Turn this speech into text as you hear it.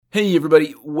Hey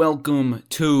everybody, welcome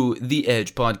to The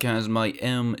Edge Podcast, my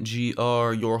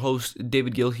MGR, your host,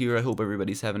 David Gill here. I hope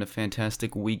everybody's having a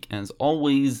fantastic week as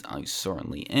always. I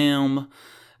certainly am.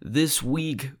 This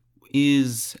week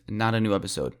is not a new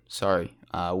episode, sorry.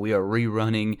 We are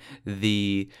rerunning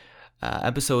the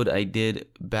episode I did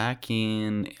back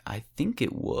in, I think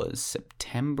it was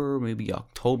September, maybe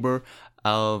October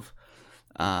of,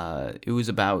 it was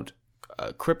about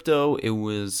crypto. It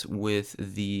was with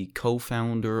the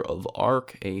co-founder of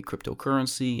ARK, a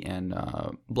cryptocurrency and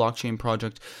blockchain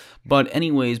project. But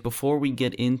anyways, before we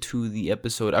get into the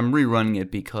episode, I'm rerunning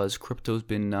it because crypto's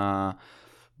been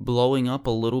blowing up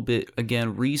a little bit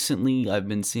again recently. I've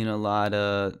been seeing a lot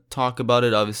of talk about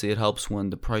it. Obviously, it helps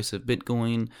when the price of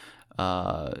Bitcoin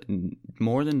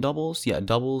more than doubles. Yeah,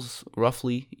 doubles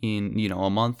roughly in a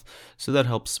month. So that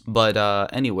helps.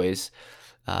 But anyways.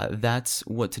 That's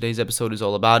what today's episode is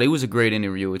all about. It was a great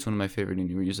interview. It's one of my favorite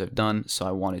interviews I've done, so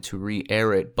I wanted to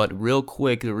re-air it. But real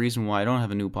quick, the reason why I don't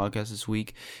have a new podcast this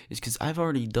week is because I've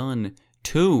already done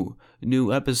 2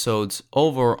 new episodes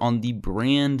over on the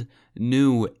brand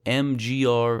new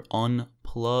MGR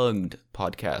Unplugged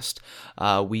podcast.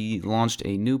 We launched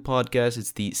a new podcast.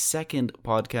 It's the second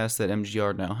podcast that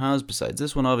MGR now has, besides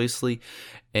this one, obviously.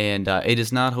 And it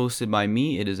is not hosted by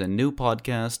me. It is a new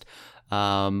podcast.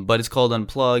 But it's called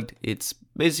Unplugged. It's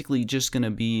basically just going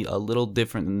to be a little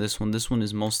different than this one. This one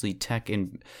is mostly tech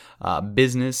and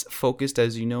business focused,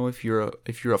 as you know, if you're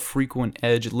a frequent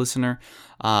Edge listener.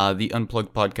 The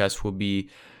Unplugged podcast will be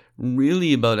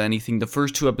really about anything. The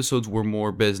first 2 episodes were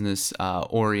more business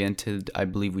oriented. I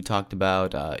believe we talked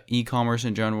about e-commerce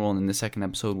in general, and then the second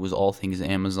episode was all things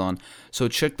Amazon. So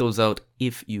check those out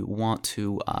if you want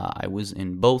to. I was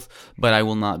in both, but I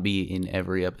will not be in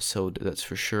every episode, that's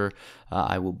for sure.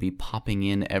 I will be popping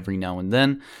in every now and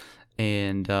then.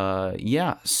 And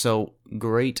so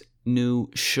great new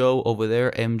show over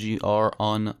there, MGR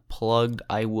Unplugged.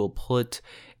 I will put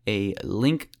a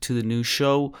link to the new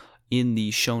show in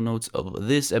the show notes of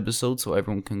this episode so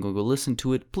everyone can go listen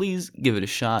to it. Please give it a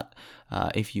shot.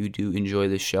 If you do enjoy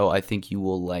this show, I think you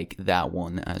will like that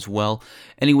one as well.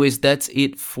 Anyways, that's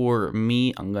it for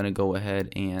me. I'm going to go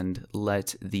ahead and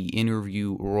let the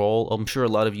interview roll. I'm sure a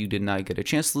lot of you did not get a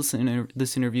chance to listen to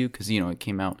this interview because, it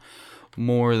came out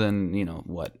more than,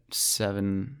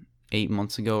 7-8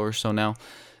 months ago or so now.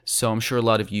 So I'm sure a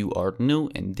lot of you are new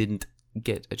and didn't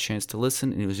get a chance to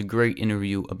listen. And it was a great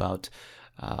interview about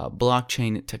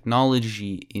blockchain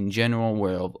technology in general,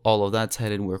 where all of that's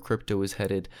headed, where crypto is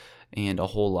headed, and a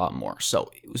whole lot more. So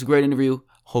it was a great interview.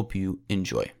 Hope you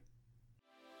enjoy.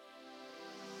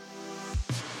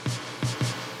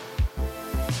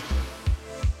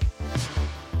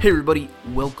 Hey everybody,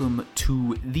 welcome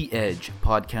to The Edge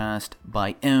Podcast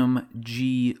by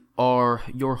MGR.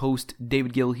 Your host,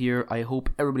 David Gill here. I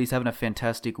hope everybody's having a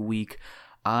fantastic week.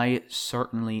 I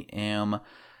certainly am.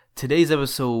 Today's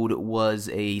episode was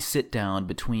a sit-down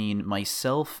between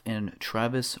myself and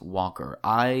Travis Walker.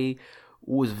 I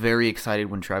was very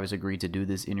excited when Travis agreed to do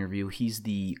this interview. He's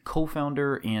the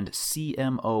co-founder and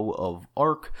CMO of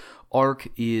ARK. ARK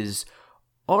is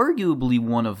arguably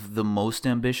one of the most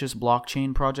ambitious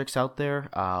blockchain projects out there,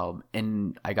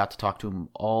 and I got to talk to him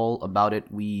all about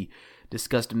it. We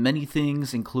discussed many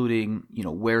things, including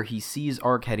where he sees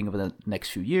ARK heading over the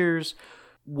next few years,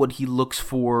 what he looks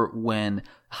for when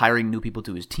hiring new people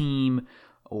to his team,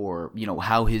 or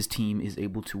how his team is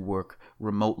able to work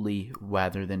remotely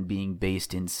rather than being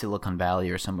based in Silicon Valley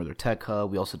or some other tech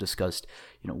hub. We also discussed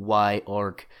why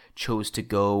ARK chose to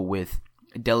go with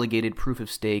delegated proof of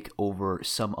stake over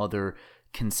some other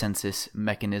consensus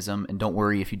mechanism. And don't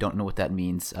worry if you don't know what that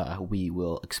means, we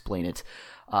will explain it.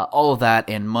 All of that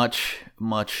and much,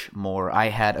 much more. I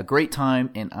had a great time,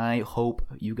 and I hope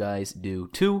you guys do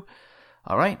too.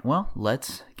 All right, well,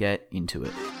 let's get into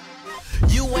it.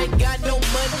 You ain't got no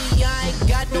money, I ain't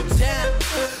got no time.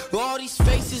 All these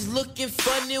faces looking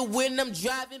funny when I'm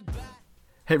driving by.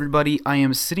 Hey everybody, I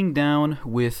am sitting down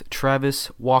with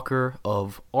Travis Walker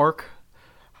of ARK.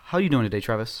 How are you doing today,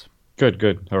 Travis?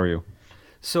 Good. How are you?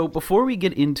 So before we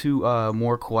get into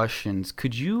more questions,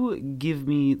 could you give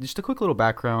me just a quick little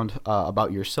background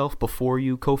about yourself before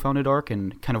you co-founded ARK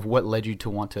and kind of what led you to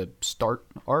want to start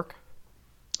ARK?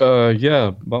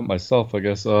 About myself, I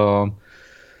guess. I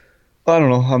don't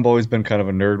know. I've always been kind of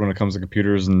a nerd when it comes to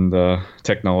computers and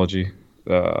technology.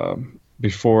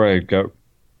 Before I got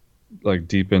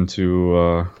deep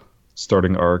into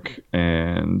starting ARK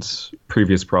and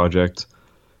previous project,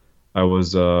 I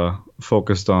was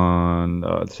focused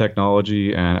on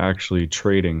technology and actually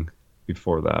trading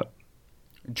before that.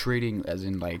 Trading as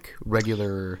in like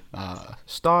regular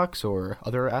stocks or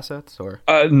other assets or?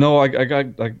 No,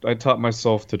 I taught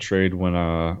myself to trade when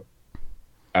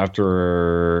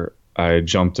after I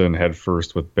jumped in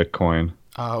headfirst with Bitcoin.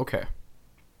 Okay.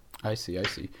 I see, I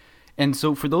see. And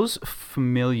so for those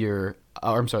familiar,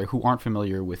 I'm sorry, who aren't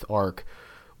familiar with ARK,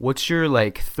 what's your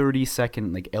like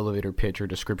 30-second like elevator pitch or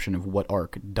description of what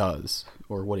ARK does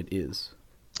or what it is?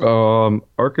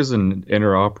 ARK is an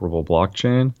interoperable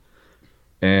blockchain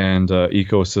and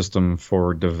ecosystem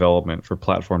for development, for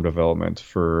platform development,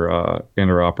 for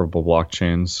interoperable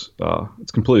blockchains.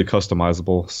 It's completely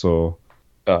customizable, so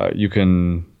you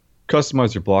can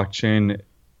customize your blockchain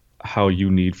how you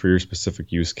need for your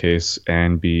specific use case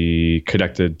and be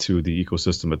connected to the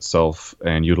ecosystem itself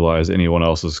and utilize anyone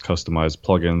else's customized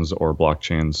plugins or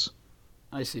blockchains.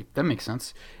 I see. That makes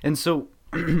sense. And so,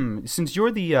 since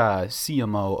you're the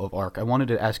CMO of ARK, I wanted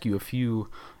to ask you a few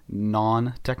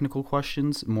non-technical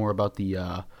questions, more about the,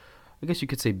 I guess you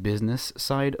could say, business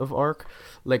side of ARK.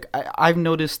 Like, I've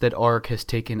noticed that ARK has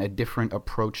taken a different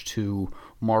approach to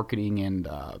marketing and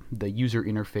the user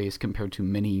interface compared to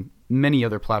many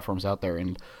other platforms out there.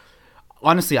 And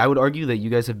honestly, I would argue that you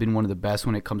guys have been one of the best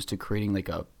when it comes to creating like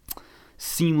a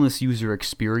seamless user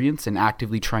experience and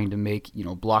actively trying to make,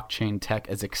 blockchain tech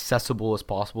as accessible as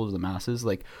possible to the masses.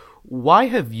 Like, why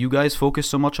have you guys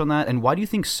focused so much on that, and why do you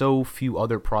think so few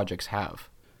other projects have?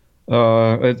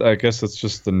 I guess it's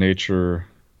just the nature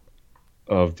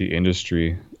of the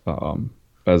industry.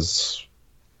 As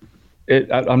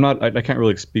it, I can't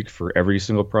really speak for every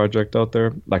single project out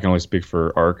there. I can only speak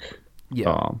for ARK.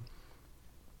 Yeah.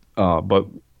 But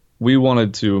we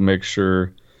wanted to make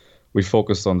sure we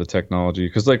focused on the technology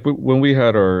because, like, when we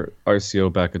had our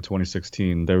ICO back in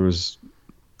 2016, there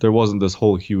wasn't this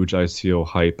whole huge ICO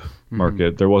hype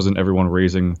market. There wasn't everyone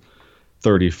raising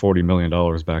 30-40 million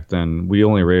dollars back then. We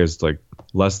only raised like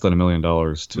less than $1 million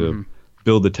to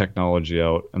build the technology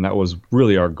out, and that was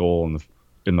really our goal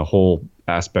in the whole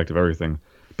aspect of everything.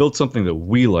 Build something that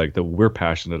we like, that we're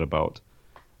passionate about,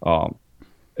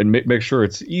 and make sure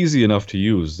it's easy enough to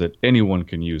use that anyone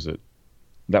can use it.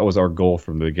 That was our goal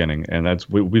from the beginning, and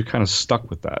we've kind of stuck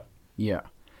with that. Yeah.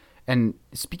 And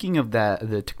speaking of that,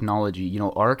 the technology,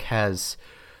 ARK has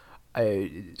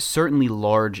certainly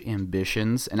large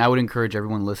ambitions, and I would encourage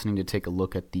everyone listening to take a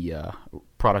look at the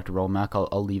product roadmap.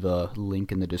 I'll leave a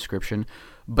link in the description.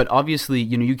 But obviously,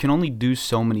 you can only do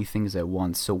so many things at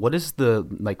once. So what is the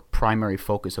primary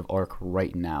focus of ARK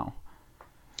right now?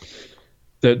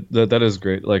 That is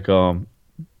great. Like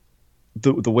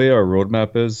the way our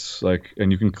roadmap is,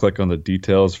 and you can click on the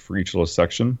details for each little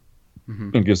section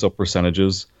and gives up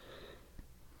percentages.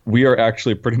 We are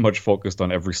actually pretty much focused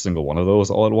on every single one of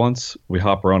those all at once. We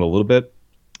hop around a little bit,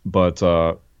 but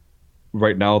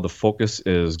right now the focus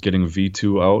is getting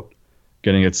V2 out,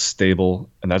 getting it stable,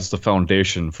 and that's the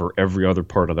foundation for every other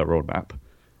part of that roadmap.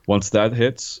 Once that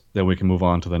hits, then we can move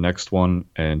on to the next one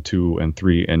and 2 and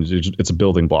 3, and it's a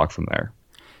building block from there.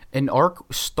 And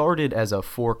ARK started as a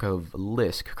fork of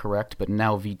Lisk, correct? But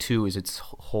now V2 is its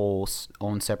whole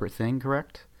own separate thing,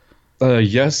 correct?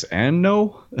 Yes and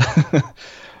no.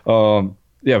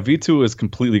 Yeah, V2 is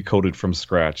completely coded from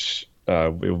scratch.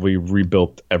 We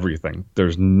rebuilt everything.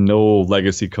 There's no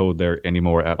legacy code there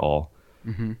anymore at all.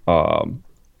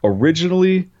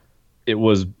 Originally, it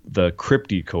was the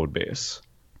Crypty code base.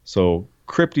 So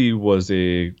Crypty was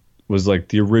like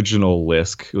the original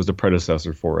Lisk. It was the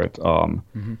predecessor for it.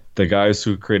 The guys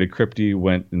who created Crypty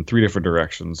went in 3 different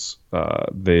directions.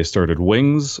 They started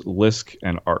Wings, Lisk,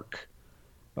 and ARK.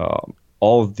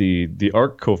 All of the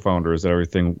ARK co-founders and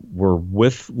everything were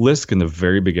with Lisk in the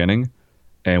very beginning,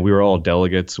 and we were all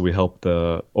delegates. We helped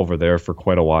over there for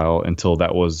quite a while until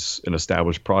that was an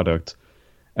established product.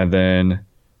 And then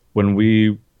when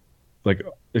we,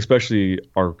 especially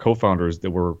our co-founders that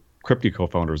were Crypty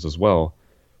co-founders as well,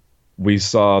 we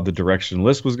saw the direction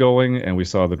Lisk was going, and we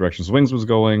saw the directions Wings was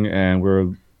going, and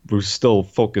we're still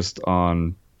focused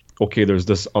on, okay, there's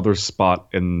this other spot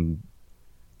in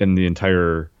the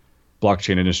entire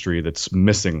blockchain industry that's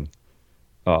missing.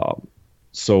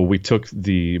 So we took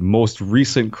the most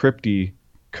recent Crypty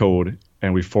code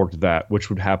and we forked that, which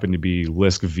would happen to be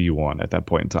Lisk V1 at that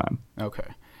point in time. Okay.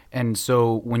 And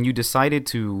so when you decided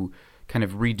to kind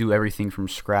of redo everything from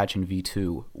scratch in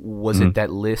V2, was it that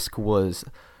Lisk was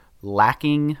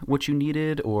lacking what you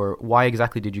needed, or why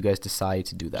exactly did you guys decide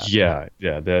to do that? Yeah.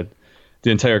 The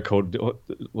entire code,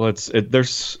 well,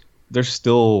 there's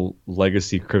still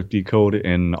legacy Crypty code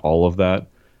in all of that,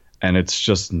 and it's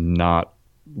just not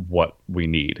what we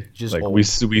need. Just like old, we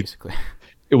basically.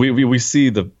 we see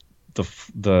the I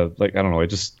don't know,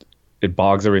 it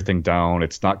bogs everything down.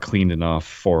 It's not clean enough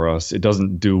for us. It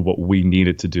doesn't do what we need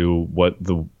it to do, what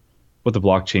the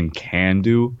blockchain can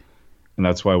do, and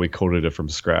that's why we coded it from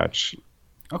scratch.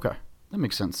 Okay, that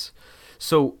makes sense.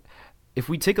 So, if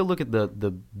we take a look at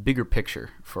the bigger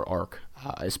picture for Arc,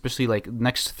 especially like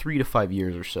next 3 to 5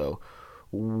 years or so,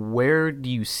 where do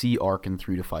you see Arc in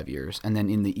 3 to 5 years? And then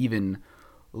in the even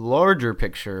larger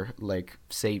picture, like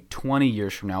say 20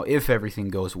 years from now, if everything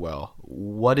goes well,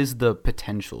 what is the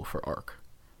potential for Arc?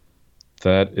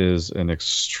 That is an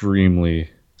extremely,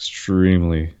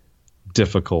 extremely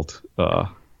difficult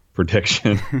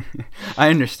prediction. I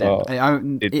understand.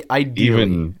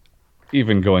 Ideally,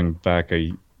 even going back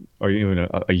or even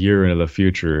a year into the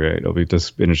future, right, it'll be,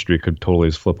 this industry could totally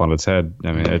just flip on its head.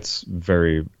 I mean, it's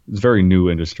very new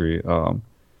industry.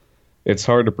 It's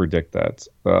hard to predict that.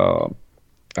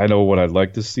 I know what I'd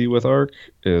like to see with Arc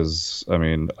is, I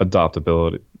mean,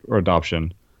 adoptability or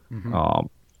adoption.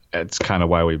 It's kind of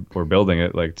why we're building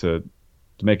it, like to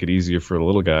make it easier for the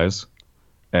little guys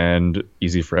and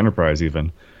easy for enterprise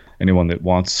even. Anyone that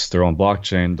wants their own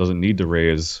blockchain doesn't need to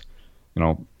raise,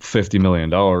 $50 million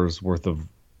worth of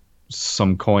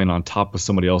some coin on top of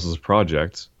somebody else's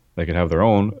project. They could have their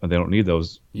own, and they don't need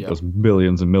those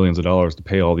millions and millions of dollars to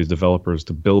pay all these developers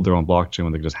to build their own blockchain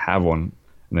when they can just have one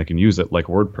and they can use it like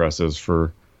WordPress is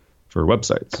for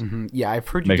websites. Yeah, I've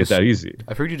heard you make it that easy.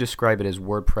 I've heard you describe it as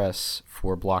WordPress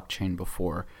for blockchain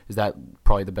before. Is that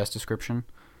probably the best description?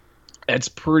 It's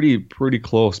pretty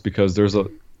close, because there's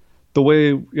the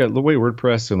way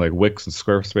WordPress and like Wix and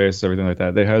Squarespace, everything like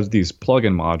that, they have these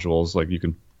plugin modules like you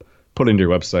can put into your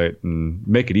website and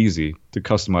make it easy to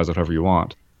customize it however you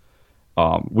want.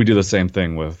 We do the same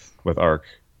thing with Arc.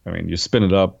 I mean, you spin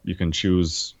it up, you can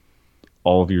choose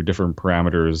all of your different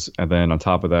parameters, and then on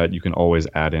top of that, you can always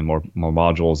add in more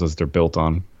modules as they're built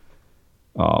on,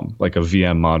 like a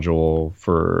VM module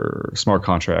for smart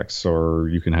contracts, or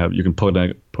you can put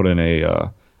in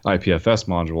a IPFS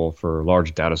module for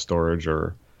large data storage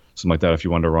or something like that if you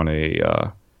want to run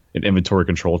an inventory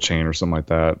control chain or something like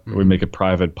that. We make it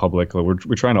private, public. We're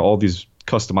trying to all these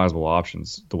customizable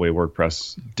options the way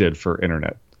WordPress did for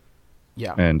internet.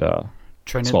 Yeah. And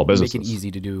trying small to businesses. make it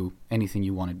easy to do anything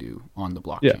you want to do on the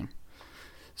blockchain. Yeah.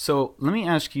 So let me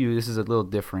ask you, this is a little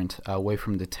different, away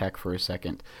from the tech for a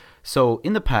second. So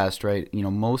in the past, right,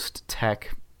 most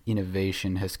tech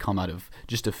innovation has come out of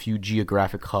just a few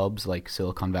geographic hubs like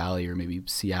Silicon Valley or maybe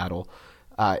Seattle.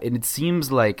 And it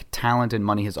seems like talent and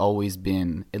money has always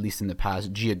been, at least in the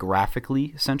past,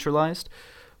 geographically centralized.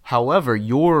 However,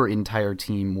 your entire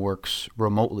team works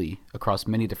remotely across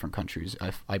many different countries,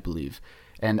 I believe.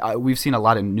 And we've seen a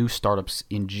lot of new startups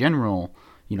in general,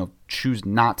 choose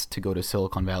not to go to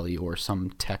Silicon Valley or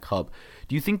some tech hub.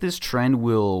 Do you think this trend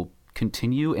will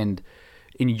continue? And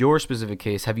in your specific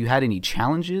case, have you had any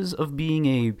challenges of being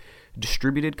a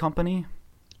distributed company?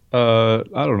 I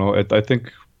don't know. I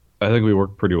think we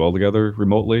work pretty well together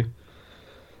remotely.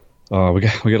 We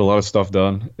get a lot of stuff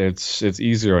done. It's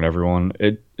easier on everyone.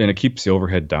 It keeps the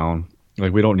overhead down.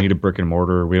 Like, we don't need a brick and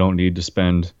mortar. We don't need to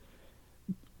spend,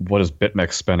 what is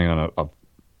BitMEX spending on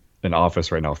an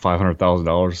office right now?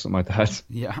 $500,000, something like that.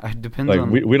 Yeah, it depends like,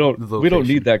 on we don't location.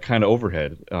 need that kind of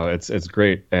overhead. It's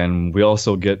great, and we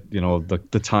also get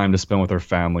the time to spend with our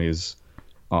families.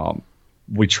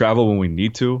 We travel when we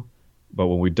need to, but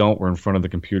when we don't, we're in front of the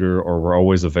computer, or we're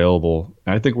always available.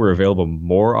 And I think we're available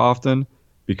more often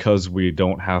because we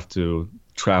don't have to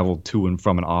travel to and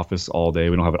from an office all day.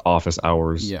 We don't have an office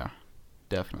hours. Yeah,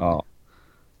 definitely.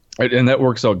 And that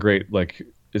works out great. Like,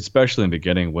 especially in the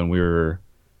beginning when we were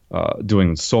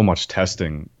doing so much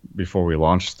testing before we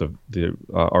launched the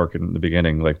Arc in the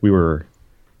beginning. Like, we were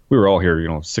all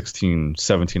here, 16,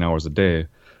 17 hours a day,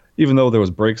 even though there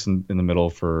was breaks in the middle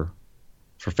for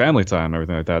family time and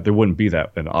everything like that. There wouldn't be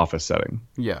that in an office setting.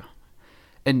 Yeah.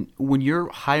 And when you're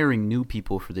hiring new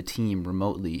people for the team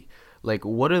remotely, like,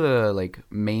 what are the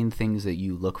main things that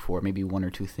you look for? Maybe one or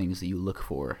two things that you look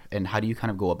for, and how do you kind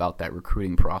of go about that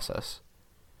recruiting process?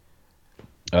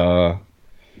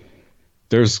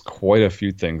 There's quite a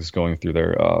few things going through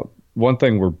there. One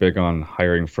thing, we're big on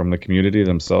hiring from the community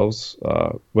themselves.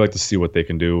 We like to see what they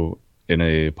can do in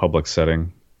a public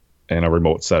setting and a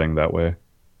remote setting that way.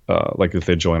 Like if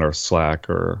they join our Slack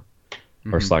or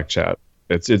our Slack chat,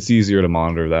 it's easier to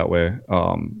monitor that way.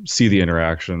 See the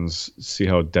interactions, see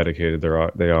how dedicated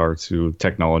they are to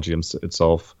technology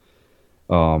itself.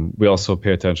 We also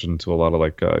pay attention to a lot of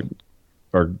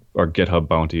our GitHub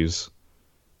bounties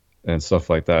and stuff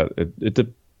like that.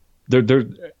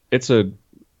 It's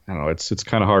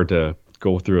kind of hard to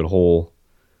go through a whole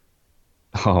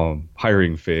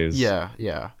hiring phase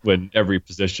Yeah. when every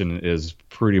position is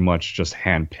pretty much just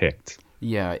handpicked.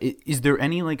 Yeah. Is there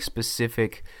any like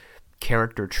specific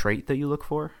character trait that you look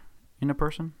for in a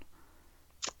person?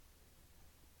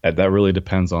 That really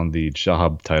depends on the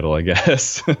job title, I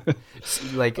guess.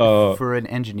 Like uh, for an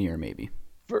engineer, maybe.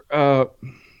 for,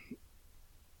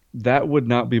 that would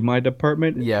not be my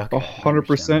department, Yeah, a okay, I hundred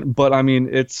understand that. percent. But I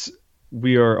mean,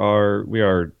 we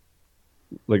are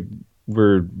like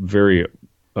we're very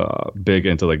big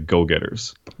into like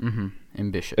go-getters.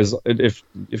 Ambitious. If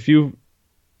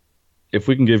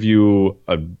we can give you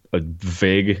a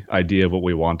vague idea of what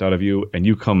we want out of you, and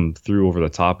you come through over the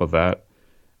top of that,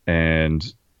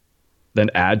 and then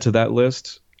add to that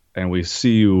list, and we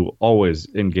see you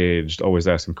always engaged, always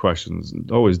asking questions,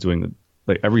 and always doing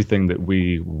like everything that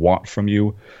we want from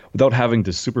you without having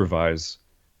to supervise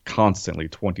constantly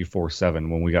 24/7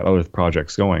 when we got other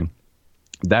projects going.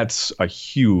 That's a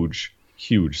huge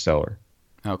seller.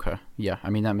 Okay. Yeah, I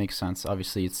mean that makes sense.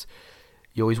 Obviously, it's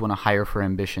you always want to hire for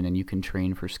ambition, and you can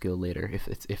train for skill later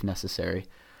if necessary.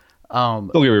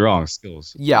 Don't get me wrong,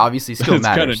 skills. Yeah, obviously skill It's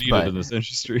kind of matters, needed but in this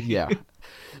industry. yeah.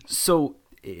 So,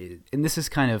 and this is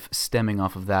kind of stemming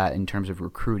off of that in terms of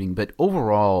recruiting, but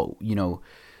overall,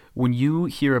 when you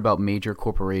hear about major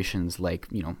corporations like,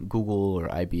 Google or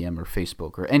IBM or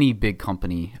Facebook or any big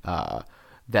company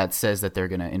that says that they're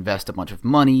going to invest a bunch of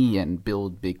money and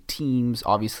build big teams,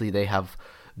 obviously they have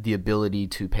the ability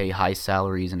to pay high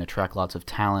salaries and attract lots of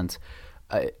talent.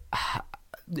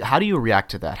 How do you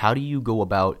react to that? How do you go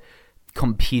about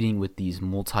competing with these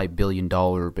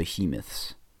multi-billion-dollar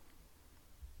behemoths?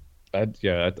 I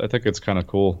think it's kind of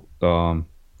cool.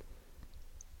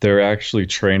 They're actually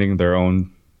training their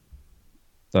own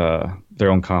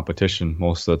competition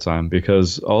most of the time,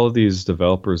 because all of these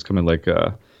developers come in like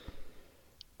I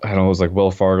don't know, it was like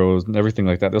Wells Fargo and everything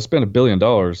like that. They'll spend $1 billion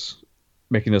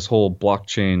making this whole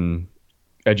blockchain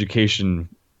education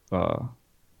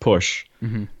push,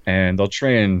 and they'll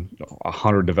train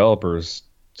 100 developers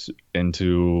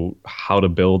into how to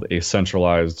build a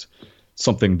centralized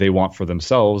something they want for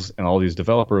themselves. And all these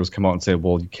developers come out and say,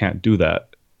 well, you can't do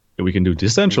that. We can do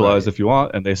decentralized if you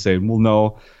want. And they say, well,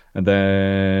 no. And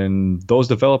then those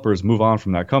developers move on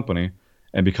from that company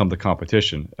and become the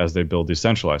competition as they build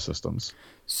decentralized systems.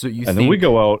 So then we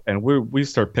go out and we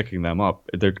start picking them up.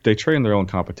 They train their own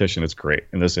competition. It's great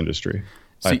in this industry,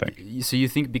 I think. So you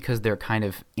think because they're kind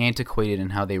of antiquated in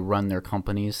how they run their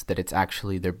companies that it's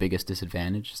actually their biggest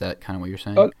disadvantage? Is that kind of what you're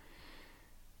saying?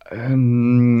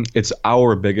 It's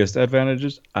our biggest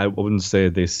advantages. I wouldn't say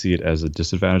they see it as a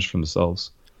disadvantage for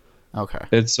themselves. Okay.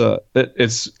 It's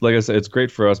like I said, it's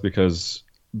great for us because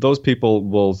those people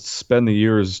will spend the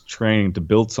years training to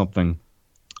build something,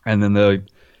 and then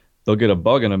they'll get a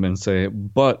bug in them and say,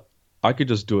 but I could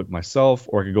just do it myself,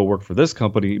 or I could go work for this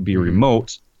company, be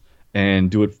remote, and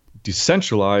do it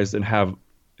decentralized and have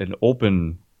an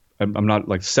open. I'm not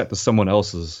like set to someone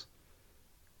else's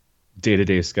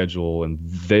day-to-day schedule and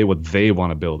what they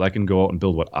want to build. I can go out and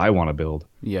build what I want to build.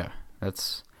 Yeah,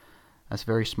 that's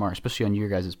very smart, especially on your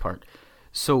guys' part.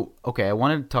 So, okay, I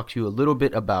wanted to talk to you a little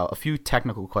bit about a few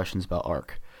technical questions about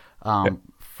Arc.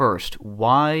 First,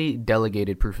 why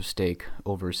delegated proof of stake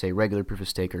over, say, regular proof of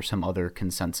stake or some other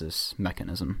consensus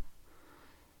mechanism?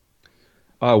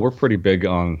 We're pretty big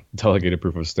on delegated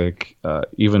proof of stake.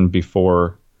 Even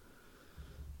before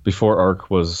Arc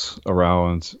was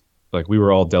around, like we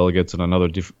were all delegates in another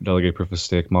delegated proof of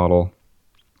stake model.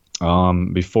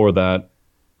 Before that,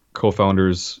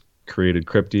 co-founders created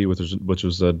Crypty, which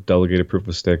was a delegated proof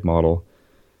of stake model.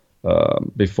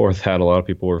 Before that, a lot of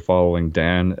people were following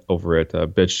Dan over at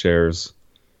BitShares.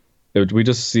 We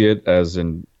just see it as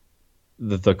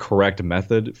the correct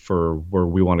method for where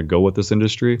we want to go with this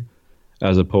industry,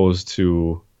 as opposed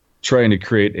to trying to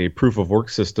create a proof of work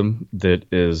system that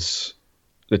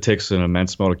takes an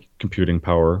immense amount of computing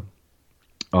power,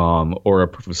 or a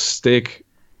proof of stake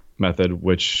method,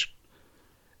 which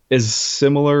is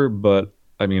similar, but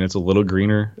I mean, it's a little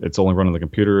greener. It's only run on the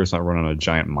computer. It's not run on a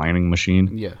giant mining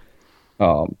machine. Yeah.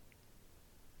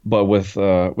 But with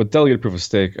delegated proof of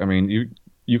stake, I mean,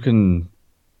 you can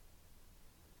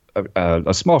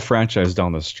a small franchise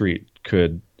down the street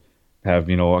could have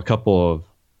a couple of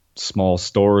small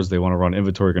stores they want to run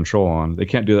inventory control on. They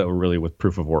can't do that really with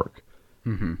proof of work.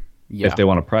 Mm-hmm. Yeah. If they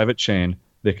want a private chain,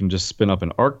 they can just spin up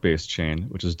an Arc-based chain,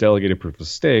 which is delegated proof of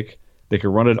stake. They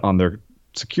can run it on their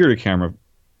security camera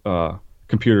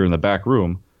computer in the back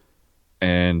room,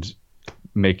 and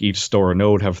make each store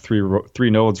node have three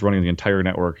nodes running the entire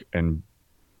network and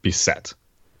be set.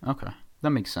 Okay,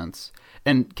 that makes sense.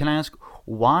 And can I ask,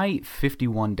 why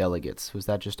 51 delegates? Was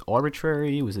that just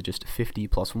arbitrary? Was it just 50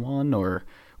 plus 1? Or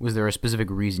was there a specific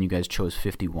reason you guys chose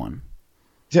 51?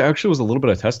 Yeah, actually, it was a little bit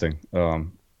of testing. It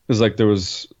was like there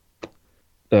was,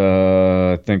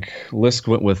 I think Lisk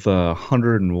went with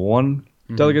 101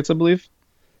 delegates, I believe.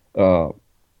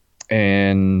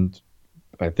 And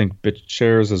I think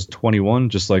BitShares is 21,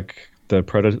 just like the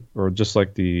Predator, or just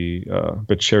like the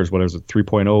BitShares, what is it,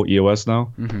 3.0 EOS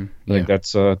now? Mm-hmm. I think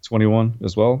that's 21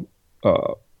 as well.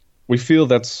 We feel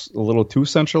that's a little too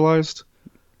centralized,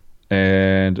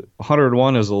 and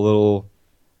 101 is a little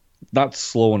not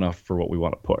slow enough for what we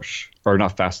want to push, or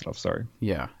not fast enough. Sorry.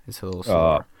 Yeah, it's a little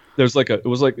slower. There's like it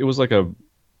was like a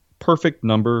perfect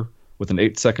number with an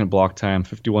 8-second block time,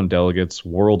 51 delegates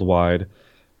worldwide.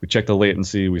 We checked the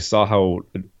latency. We saw how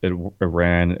it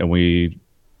ran, and we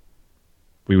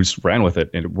just ran with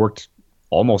it, and it worked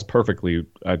almost perfectly.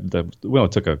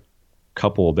 It took a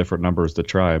couple of different numbers to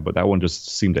try, but that one just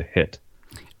seemed to hit.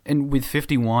 And with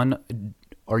 51,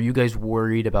 are you guys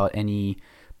worried about any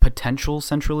potential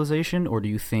centralization, or do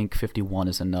you think 51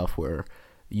 is enough where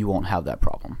you won't have that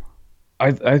problem?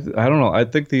 I don't know. I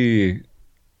think we've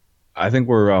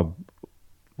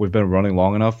been running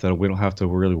long enough that we don't have to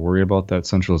really worry about that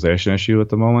centralization issue at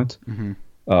the moment.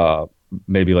 Mm-hmm.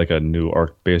 Maybe like a new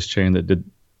ARC-based chain that did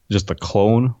just the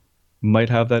clone might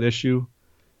have that issue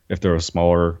if they're a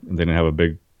smaller and they didn't have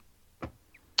they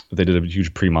did a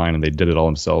huge pre-mine and they did it all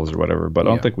themselves or whatever. But I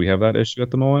don't think we have that issue at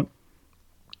the moment.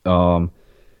 I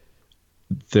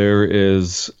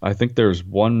think there's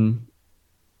 1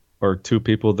 or 2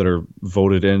 people that are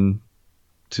voted in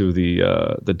to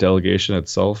the delegation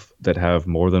itself that have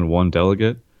more than 1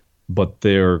 delegate, but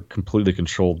they're completely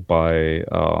controlled by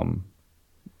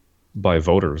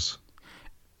voters.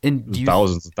 And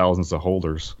thousands and thousands of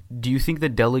holders. Do you think the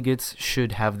delegates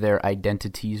should have their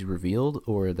identities revealed,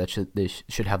 or that they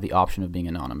should have the option of being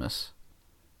anonymous?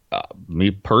 Me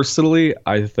personally,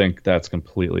 I think that's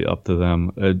completely up to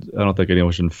them. I don't think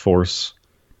anyone should force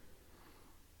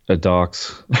a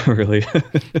docs, really.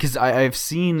 Because I've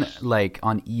seen, like,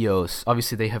 on EOS,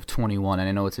 obviously they have 21, and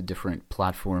I know it's a different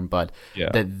platform, but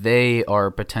that they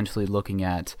are potentially looking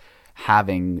at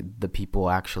having the people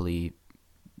actually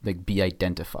like be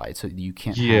identified, so you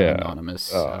can't have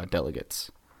anonymous delegates.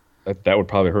 That would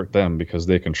probably hurt them because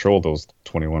they control those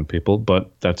 21 people, but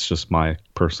that's just my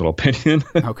personal opinion.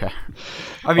 Okay.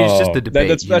 I mean, it's just the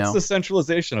debate. That's the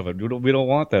centralization of it. We don't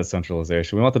want that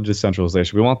centralization. We want the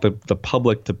decentralization. We want the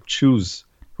public to choose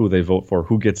who they vote for,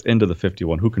 who gets into the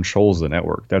 51, who controls the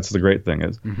network. That's the great thing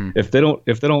is if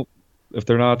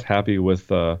they're not happy with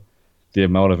the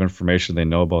amount of information they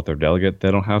know about their delegate, they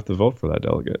don't have to vote for that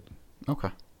delegate. Okay.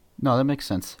 No, that makes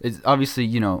sense. It's obviously,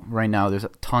 right now there's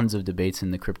tons of debates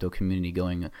in the crypto community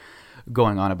going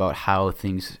on about how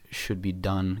things should be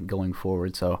done going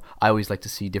forward. So I always like to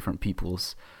see different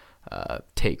people's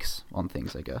takes on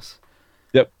things, I guess.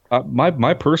 Yep.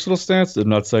 My personal stance, I'm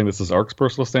not saying this is ARC's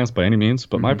personal stance by any means,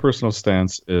 but my personal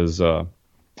stance is I'm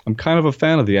kind of a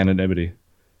fan of the anonymity.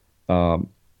 I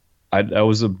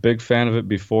was a big fan of it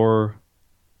before,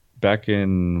 back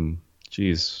in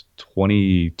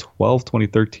 2012,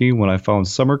 2013, when I found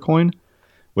Summercoin,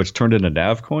 which turned into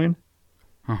Navcoin,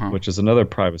 which is another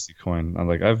privacy coin. I'm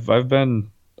like, I've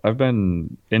been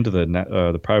into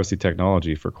the privacy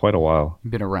technology for quite a while.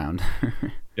 Been around.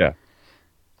 Yeah.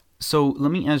 So let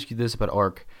me ask you this about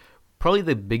ARC. Probably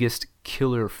the biggest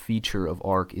killer feature of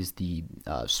ARC is the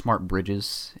smart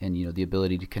bridges and the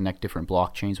ability to connect different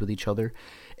blockchains with each other,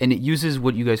 and it uses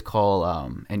what you guys call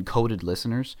encoded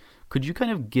listeners. Could you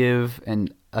kind of give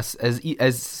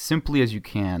as simply as you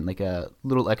can, like a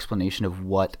little explanation of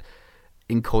what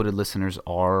encoded listeners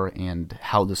are and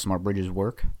how the smart bridges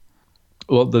work?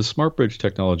 Well, the smart bridge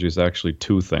technology is actually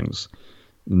 2 things.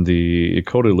 The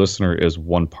encoded listener is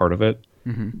one part of it.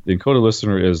 The encoded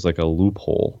listener is like a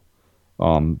loophole.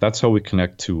 That's how we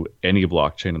connect to any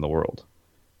blockchain in the world.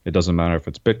 It doesn't matter if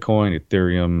it's Bitcoin,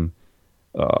 Ethereum,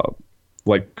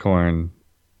 Litecoin.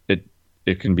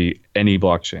 It can be any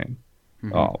blockchain.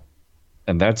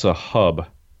 And that's a hub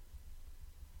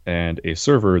and a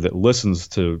server that listens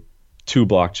to 2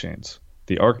 blockchains,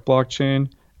 the ARC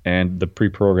blockchain and the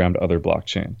pre-programmed other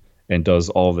blockchain, and does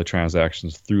all of the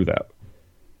transactions through that.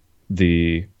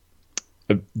 The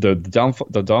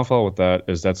downfall with that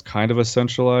is that's kind of a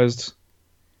centralized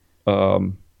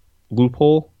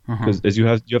loophole, because you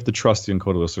have to trust the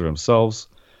encoded listener themselves,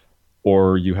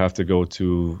 or you have to go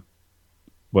to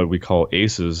what we call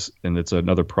ACEs, and it's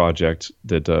another project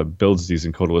that builds these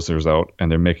encoded listeners out,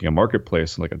 and they're making a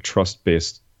marketplace and like a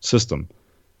trust-based system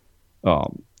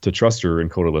to trust your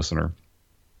encoded listener.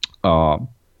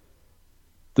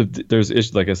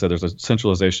 like I said, there's a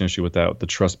centralization issue with that, with the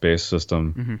trust-based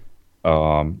system.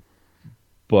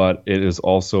 But it is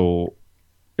also,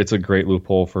 it's a great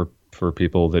loophole for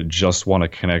people that just want to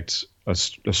connect a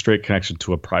straight connection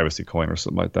to a privacy coin or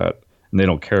something like that, and they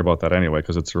don't care about that anyway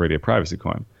because it's already a privacy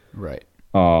coin. Right.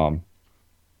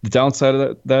 The downside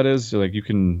of that is like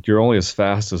you're only as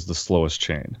fast as the slowest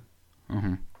chain.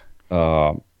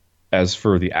 As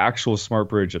for the actual smart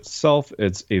bridge itself,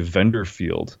 it's a vendor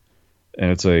field,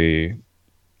 and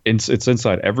it's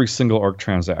inside every single ARC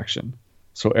transaction.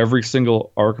 So every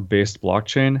single ARC-based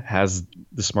blockchain has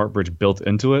the smart bridge built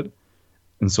into it,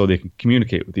 and so they can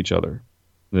communicate with each other.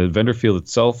 The vendor field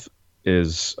itself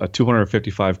is a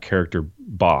 255 character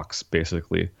box,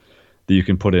 basically, that you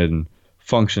can put in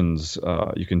functions.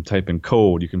 You can type in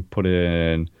code. You can put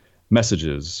in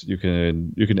messages. You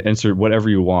can insert whatever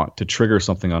you want to trigger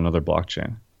something on another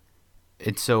blockchain.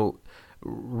 And so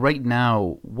right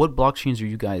now, what blockchains are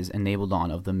you guys enabled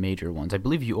on of the major ones? I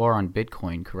believe you are on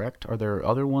Bitcoin, correct? Are there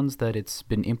other ones that it's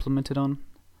been implemented on?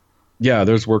 Yeah,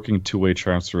 there's working two-way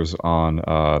transfers on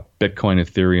Bitcoin,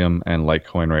 Ethereum, and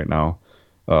Litecoin right now.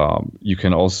 You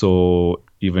can also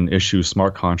even issue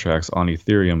smart contracts on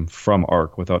Ethereum from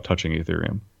ARC without touching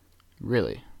Ethereum.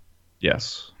 Really?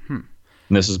 Yes. And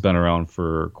this has been around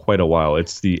for quite a while.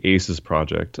 It's the ACES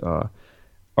project,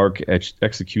 ARC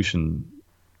Execution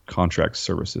Contract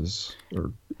Services,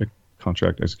 or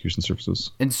Contract Execution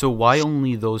Services. And so why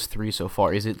only those three so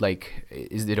far? Is it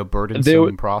a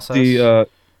burdensome process?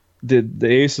 The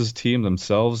ACES team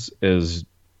themselves is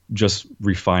just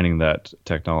refining that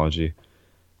technology.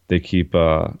 They keep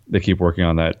working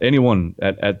on that. Anyone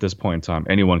at this point in time,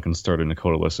 anyone can start a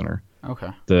Nakota listener.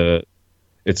 Okay.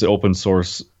 It's an open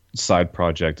source side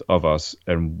project of us,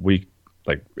 and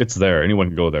it's there. Anyone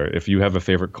can go there. If you have a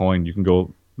favorite coin, you can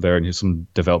go there and use some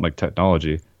development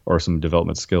technology or some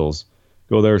development skills.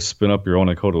 Go there, spin up your own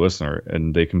Nakota listener,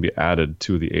 and they can be added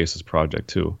to the ACES project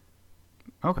too.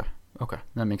 Okay,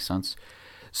 that makes sense.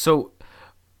 So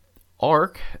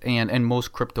ARC and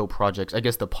most crypto projects, I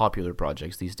guess the popular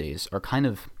projects these days, are kind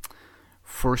of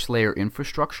first layer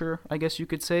infrastructure, I guess you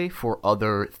could say, for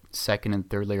other second and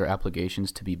third layer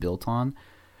applications to be built on.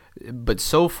 But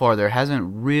so far there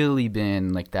hasn't really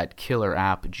been like that killer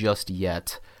app just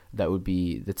yet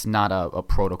that's not a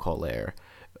protocol layer.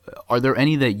 Are there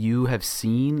any that you have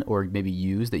seen or maybe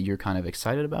used that you're kind of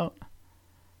excited about?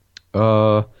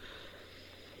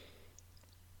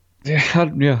 Yeah,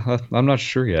 I'm not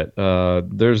sure yet.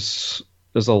 There's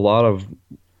a lot of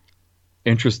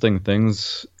interesting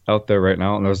things out there right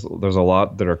now, and there's a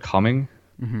lot that are coming.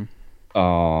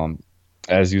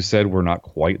 As you said, we're not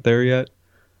quite there yet,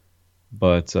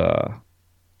 but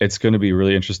it's going to be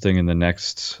really interesting in the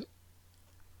next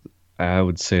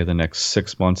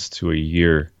 6 months to a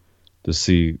year to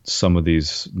see some of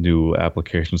these new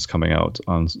applications coming out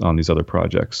on these other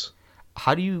projects.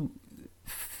 How do you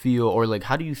feel, or like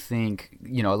how do you think,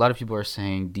 a lot of people are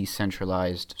saying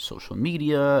decentralized social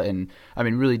media, and I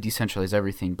mean really decentralize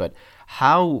everything, but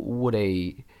how would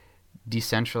a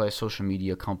decentralized social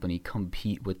media company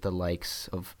compete with the likes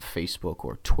of Facebook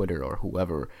or Twitter or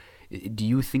whoever? Do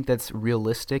you think that's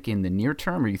realistic in the near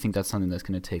term, or do you think that's something that's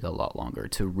going to take a lot longer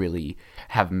to really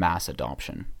have mass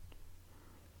adoption?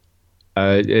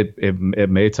 It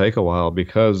may take a while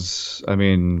because, I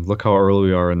mean, look how early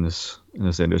we are in this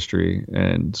industry,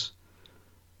 and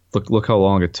look how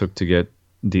long it took to get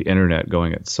the internet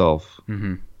going itself.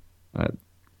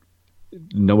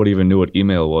 Nobody even knew what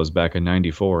email was back in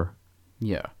 '94.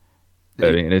 Yeah,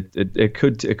 I mean, it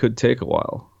could take a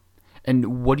while.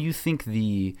 And what do you think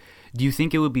do you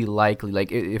think it would be likely,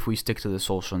 like if we stick to the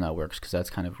social networks, because that's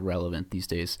kind of relevant these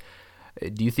days,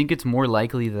 do you think it's more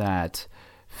likely that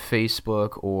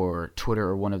Facebook or Twitter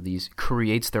or one of these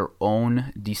creates their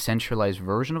own decentralized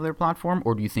version of their platform,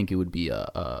 or do you think it would be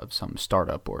some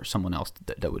startup or someone else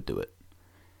that would do it?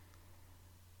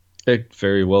 It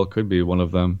very well could be one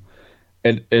of them.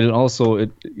 And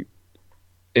also,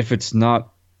 if it's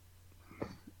not,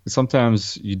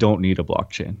 sometimes you don't need a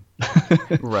blockchain.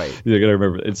 Right. You gotta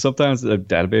remember, sometimes a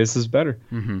database is better.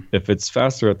 If it's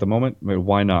faster at the moment, I mean,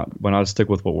 why not? Why not stick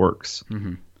with what works?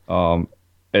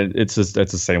 And it's the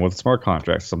same with smart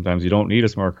contracts. Sometimes you don't need a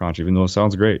smart contract, even though it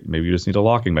sounds great. Maybe you just need a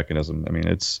locking mechanism. I mean,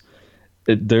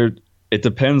 it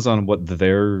depends on what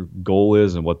their goal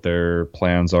is and what their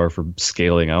plans are for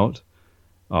scaling out.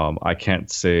 I can't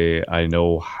say I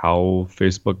know how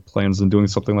Facebook plans on doing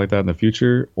something like that in the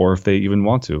future, or if they even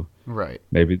want to. Right.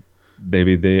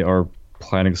 Maybe they are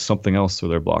planning something else for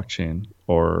their blockchain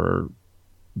or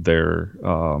their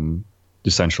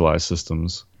decentralized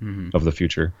systems of the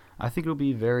future. I think it'll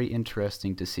be very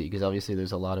interesting to see, because obviously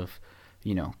there's a lot of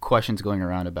questions going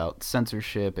around about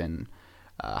censorship and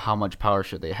how much power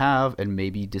should they have, and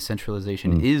maybe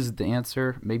decentralization is the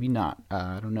answer, maybe not.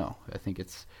 I don't know. I think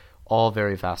it's all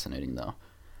very fascinating, though.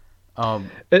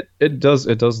 It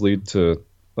does lead to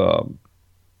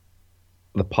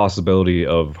the possibility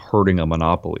of hurting a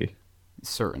monopoly.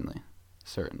 Certainly.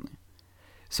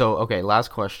 So, okay, last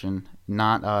question,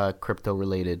 not crypto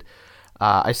related.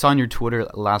 I saw on your Twitter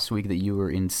last week that you were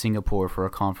in Singapore for a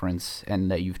conference and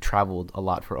that you've traveled a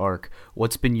lot for ARC.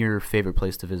 What's been your favorite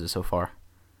place to visit so far?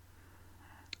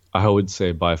 I would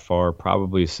say by far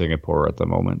probably Singapore at the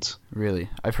moment. Really?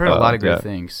 I've heard a lot of great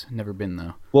things. Never been,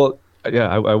 though. Well, yeah,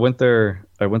 I went there.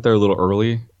 I went there a little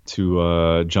early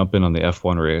to jump in on the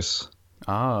F1 race.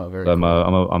 Oh, very cool.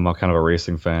 I'm a kind of a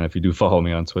racing fan. If you do follow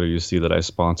me on Twitter, you see that I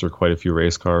sponsor quite a few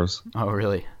race cars. Oh,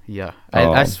 really? Yeah.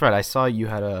 That's right. I saw you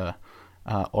had a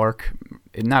ARC,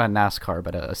 not a NASCAR,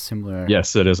 but a similar.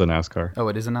 Yes, it is a NASCAR. Oh,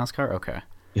 it is a NASCAR? Okay.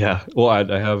 Yeah. Well,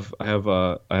 I have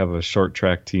a short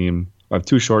track team. I have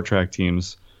two short track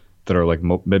teams that are like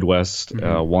Midwest.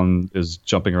 One is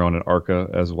jumping around in ARCA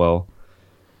as well.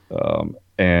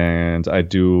 And I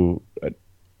did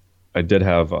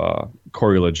have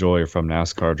Corey LaJoy from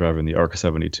NASCAR driving the ARCA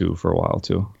 72 for a while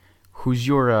too. Who's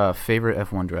your favorite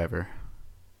F1 driver?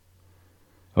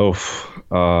 Oh,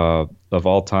 of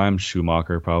all time,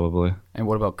 Schumacher probably. And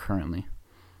what about currently?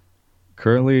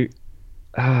 Currently,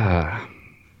 I'm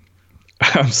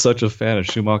such a fan of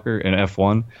Schumacher in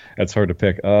F1. It's hard to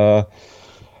pick. I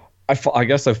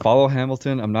guess I follow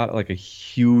Hamilton. I'm not like a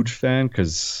huge fan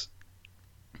because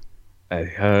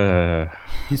it's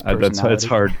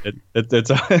hard.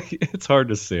 It's hard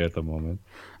to say at the moment.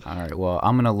 All right. Well,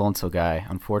 I'm an Alonso guy.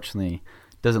 Unfortunately,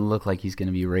 doesn't look like he's going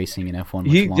to be racing in F1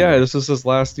 much longer. Yeah, this is his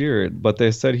last year, but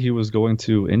they said he was going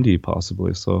to Indy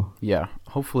possibly. So yeah,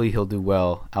 hopefully he'll do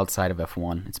well outside of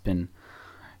F1. It's been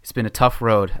a tough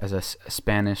road as a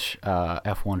Spanish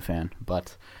F1 fan,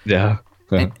 but yeah.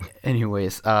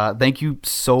 Anyways, thank you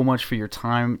so much for your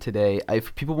time today.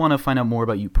 If people want to find out more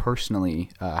about you personally,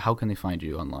 how can they find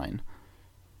you online?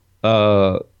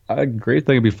 A great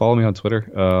thing would be follow me on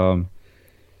Twitter.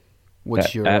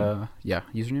 What's your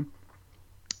username?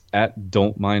 At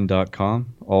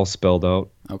don'tmind.com, all spelled out.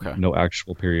 Okay. No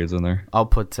actual periods in there. I'll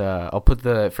put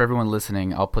for everyone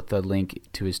listening, I'll put the link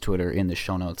to his Twitter in the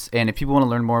show notes. And if people want to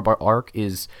learn more about ARC,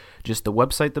 is just the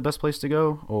website the best place to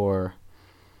go, or?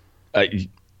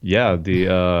 Yeah,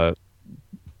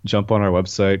 jump on our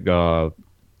website.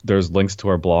 There's links to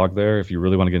our blog there. If you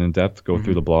really want to get in depth, go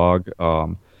through the blog.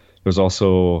 There's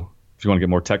also, if you want to get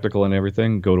more technical and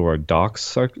everything, go to our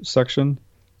docs section.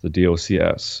 The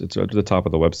DOCS. It's at the top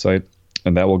of the website,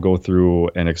 and that will go through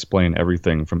and explain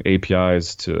everything from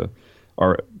APIs to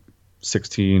our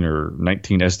 16 or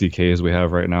 19 SDKs we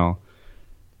have right now.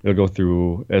 It'll go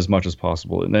through as much as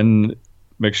possible, and then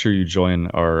make sure you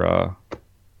join our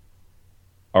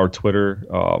Twitter.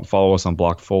 Follow us on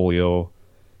Blockfolio.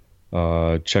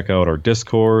 Check out our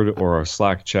Discord or our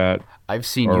Slack chat. I've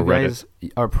seen you guys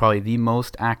are probably the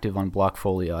most active on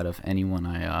Blockfolio out of anyone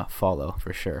I follow,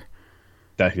 for sure.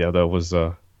 That was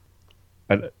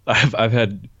I've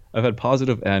had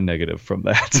positive and negative from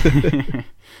that.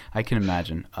 I can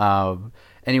imagine.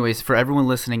 Anyways, for everyone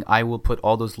listening, I will put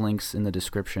all those links in the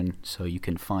description so you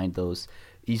can find those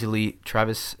easily.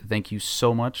 Travis, thank you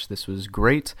so much. This was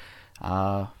great.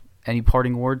 Any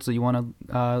parting words that you want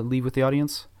to leave with the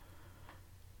audience?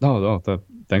 No.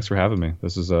 Thanks for having me.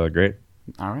 This is great.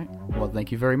 All right. Well,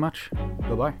 thank you very much.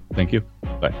 Bye-bye. Thank you.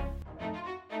 Bye.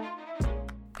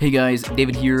 Hey guys,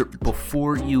 David here.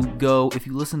 Before you go, if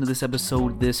you listened to this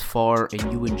episode this far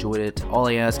and you enjoyed it, all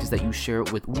I ask is that you share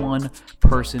it with one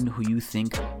person who you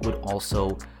think would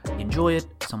also enjoy it,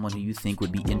 someone who you think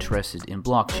would be interested in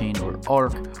blockchain or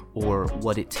ARC or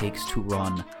what it takes to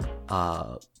run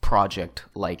a project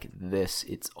like this.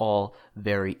 It's all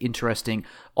very interesting.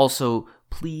 Also,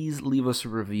 please leave us a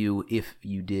review if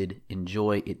you did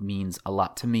enjoy. It means a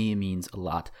lot to me. It means a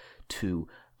lot to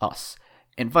us.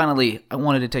 And finally, I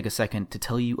wanted to take a second to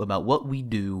tell you about what we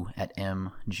do at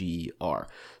MGR.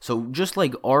 So just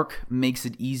like ARC makes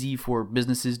it easy for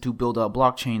businesses to build out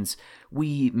blockchains,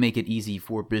 we make it easy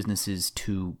for businesses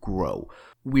to grow.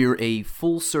 We're a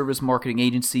full-service marketing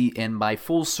agency, and by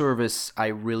full service, I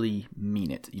really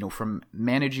mean it. From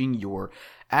managing your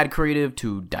ad creative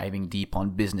to diving deep on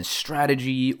business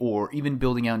strategy or even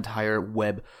building out entire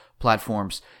web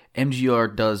platforms,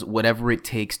 MGR does whatever it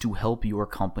takes to help your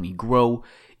company grow.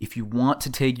 If you want to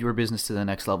take your business to the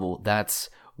next level, that's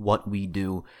what we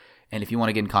do. And if you want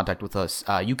to get in contact with us,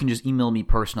 you can just email me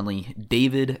personally,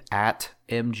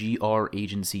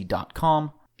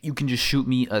 david@mgragency.com. you can just shoot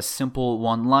me a simple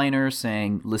one-liner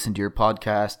saying, listen to your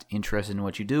podcast, interested in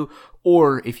what you do.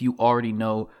 Or if you already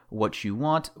know what you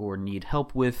want or need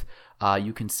help with,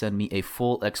 you can send me a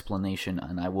full explanation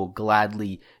and I will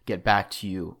gladly get back to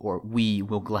you, or we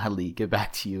will gladly get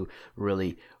back to you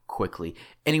really quickly.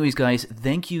 Anyways, guys,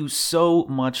 thank you so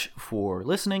much for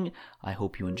listening. I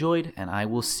hope you enjoyed, and I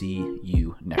will see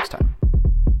you next time.